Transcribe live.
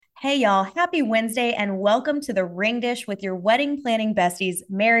Hey, y'all. Happy Wednesday and welcome to the Ring Dish with your wedding planning besties,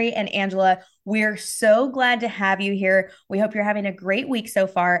 Mary and Angela. We're so glad to have you here. We hope you're having a great week so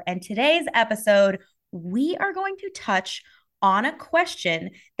far. And today's episode, we are going to touch on a question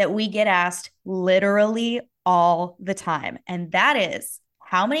that we get asked literally all the time. And that is,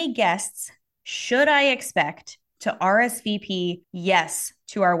 how many guests should I expect to RSVP yes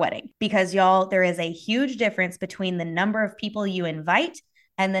to our wedding? Because, y'all, there is a huge difference between the number of people you invite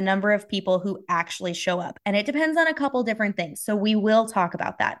and the number of people who actually show up. And it depends on a couple different things. So we will talk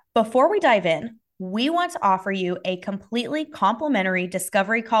about that. Before we dive in, we want to offer you a completely complimentary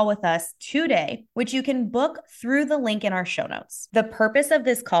discovery call with us today, which you can book through the link in our show notes. The purpose of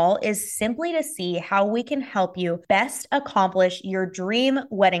this call is simply to see how we can help you best accomplish your dream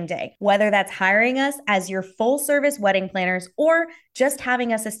wedding day, whether that's hiring us as your full service wedding planners or just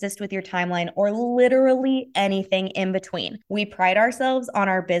having us assist with your timeline or literally anything in between. We pride ourselves on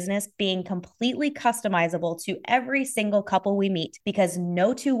our business being completely customizable to every single couple we meet because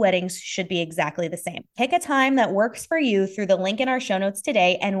no two weddings should be exactly the same. Pick a time that works for you through the link in our show notes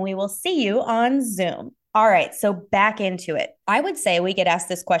today, and we will see you on Zoom. All right, so back into it. I would say we get asked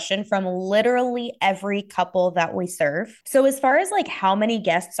this question from literally every couple that we serve. So as far as like how many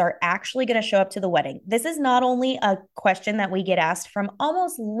guests are actually going to show up to the wedding, this is not only a question that we get asked from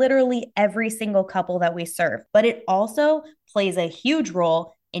almost literally every single couple that we serve, but it also plays a huge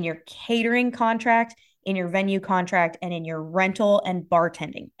role in your catering contract, in your venue contract, and in your rental and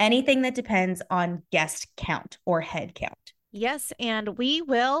bartending. Anything that depends on guest count or head count. Yes, and we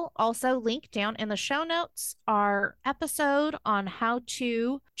will also link down in the show notes our episode on how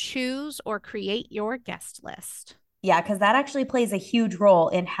to choose or create your guest list. Yeah, because that actually plays a huge role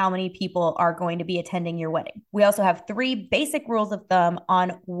in how many people are going to be attending your wedding. We also have 3 basic rules of thumb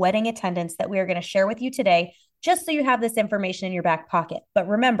on wedding attendance that we are going to share with you today, just so you have this information in your back pocket. But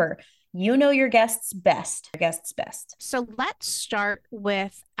remember, you know your guests best. Your guests best. So let's start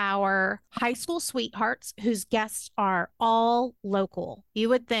with our high school sweethearts whose guests are all local. You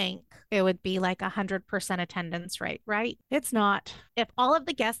would think it would be like 100% attendance rate, right? It's not. If all of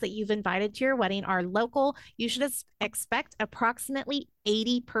the guests that you've invited to your wedding are local, you should expect approximately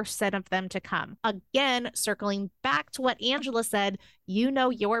 80% of them to come. Again, circling back to what Angela said, you know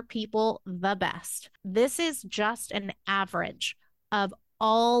your people the best. This is just an average of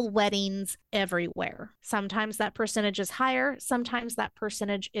all weddings everywhere. Sometimes that percentage is higher, sometimes that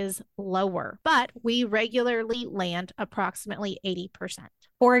percentage is lower, but we regularly land approximately 80%.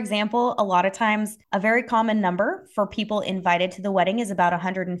 For example, a lot of times a very common number for people invited to the wedding is about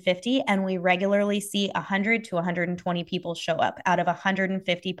 150, and we regularly see 100 to 120 people show up out of a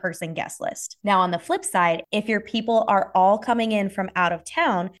 150 person guest list. Now, on the flip side, if your people are all coming in from out of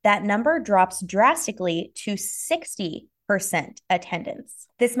town, that number drops drastically to 60% attendance.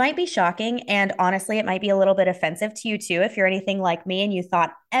 This might be shocking, and honestly, it might be a little bit offensive to you too if you're anything like me and you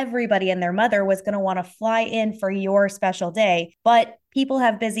thought everybody and their mother was going to want to fly in for your special day, but people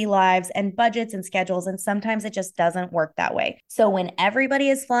have busy lives and budgets and schedules, and sometimes it just doesn't work that way. So when everybody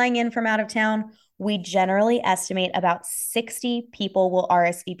is flying in from out of town, we generally estimate about 60 people will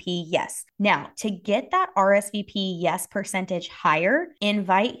RSVP yes. Now, to get that RSVP yes percentage higher,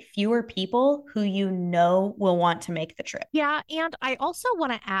 invite fewer people who you know will want to make the trip. Yeah, and I also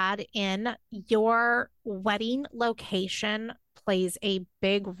want to add in your wedding location plays a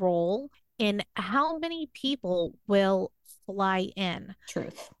big role in how many people will fly in.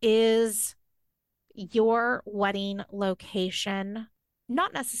 Truth. Is your wedding location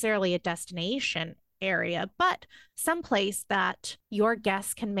not necessarily a destination area, but someplace that your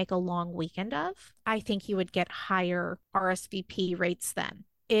guests can make a long weekend of? I think you would get higher RSVP rates then.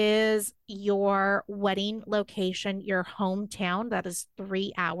 Is your wedding location your hometown that is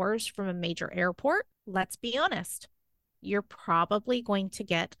 3 hours from a major airport? Let's be honest, you're probably going to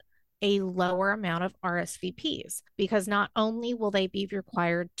get a lower amount of RSVPs because not only will they be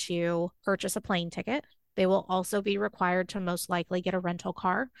required to purchase a plane ticket, they will also be required to most likely get a rental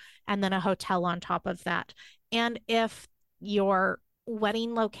car and then a hotel on top of that. And if your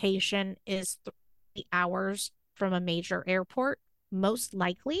wedding location is 3 hours from a major airport, most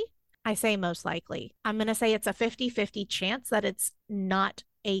likely, I say most likely, I'm going to say it's a 50-50 chance that it's not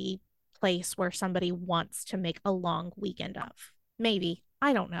a place where somebody wants to make a long weekend of. Maybe.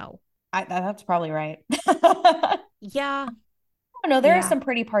 I don't know. That's probably right. Yeah. No, there are Yeah. some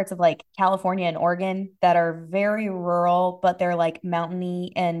pretty parts of like California and Oregon that are very rural, but they're like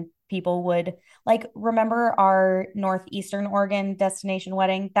mountainy, and people would like remember our northeastern Oregon destination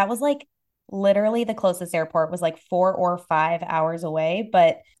wedding. That was like Literally, the closest airport was like 4 or 5 hours away,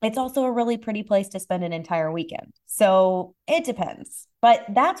 but it's also a really pretty place to spend an entire weekend. So it depends. But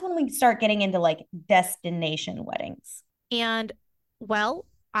that's when we start getting into like destination weddings. And well,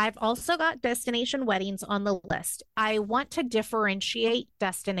 I've also got destination weddings on the list. I want to differentiate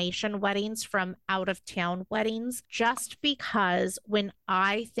destination weddings from out of town weddings just because when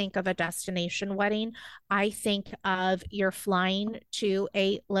I think of a destination wedding, I think of you're flying to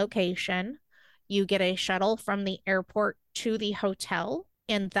a location, you get a shuttle from the airport to the hotel,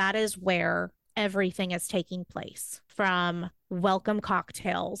 and that is where everything is taking place from welcome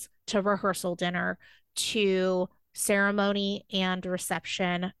cocktails to rehearsal dinner to ceremony and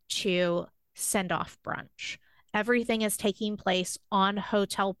reception to send off brunch. Everything is taking place on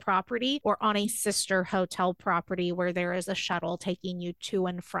hotel property or on a sister hotel property where there is a shuttle taking you to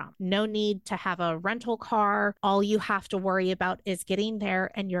and from. No need to have a rental car. All you have to worry about is getting there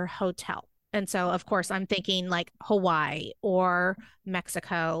and your hotel. And so, of course, I'm thinking like Hawaii or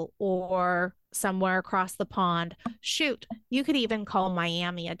Mexico or somewhere across the pond. Shoot, you could even call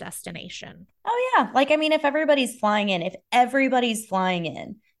Miami a destination. Oh, yeah. Like, I mean, if everybody's flying in,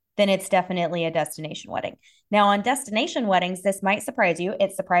 then it's definitely a destination wedding. Now, on destination weddings, this might surprise you.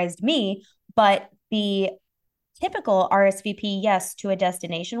 It surprised me, but the typical RSVP yes to a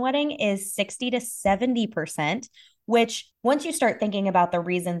destination wedding is 60 to 70%, which once you start thinking about the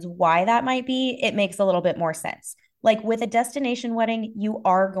reasons why that might be, it makes a little bit more sense. Like with a destination wedding, you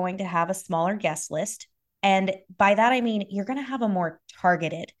are going to have a smaller guest list. And by that, I mean, you're going to have a more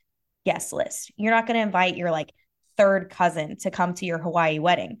targeted guest list. You're not going to invite your like third cousin to come to your Hawaii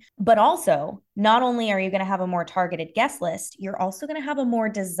wedding. But also, not only are you going to have a more targeted guest list, you're also going to have a more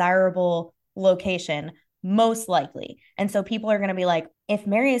desirable location, most likely. And so people are going to be like, if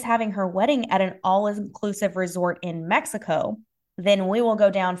Mary is having her wedding at an all-inclusive resort in Mexico, then we will go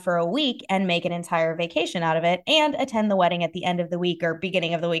down for a week and make an entire vacation out of it and attend the wedding at the end of the week or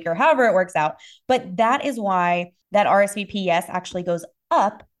beginning of the week or however it works out. But that is why that RSVP yes actually goes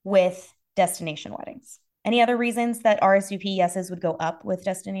up with destination weddings. Any other reasons that RSVP yeses would go up with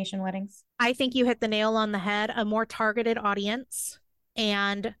destination weddings? I think you hit the nail on the head. A more targeted audience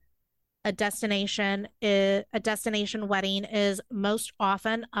and a destination wedding is most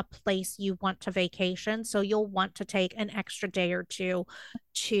often a place you want to vacation. So you'll want to take an extra day or two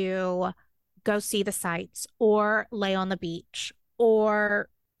to go see the sights or lay on the beach, or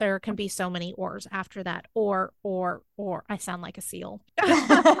there can be so many ors after that. Or I sound like a seal.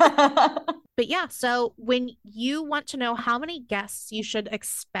 But yeah, so when you want to know how many guests you should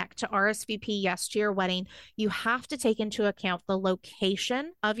expect to RSVP yes to your wedding, you have to take into account the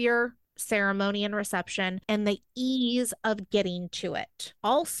location of your ceremony and reception and the ease of getting to it.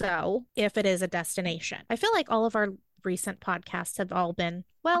 Also, if it is a destination. I feel like all of our recent podcasts have all been,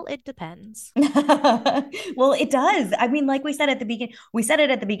 well, it depends. Well, it does. I mean, like we said at the beginning, we said it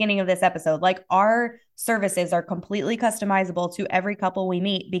at the beginning of this episode, like our services are completely customizable to every couple we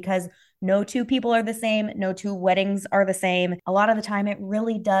meet because no two people are the same. No two weddings are the same. A lot of the time, it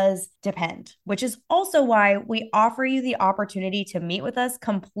really does depend, which is also why we offer you the opportunity to meet with us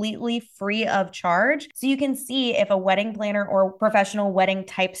completely free of charge. So you can see if a wedding planner or professional wedding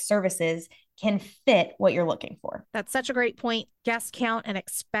type services can fit what you're looking for. That's such a great point. Guest count and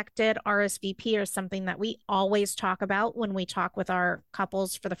expected RSVP are something that we always talk about when we talk with our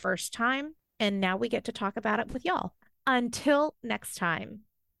couples for the first time. And now we get to talk about it with y'all. Until next time,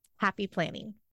 happy planning.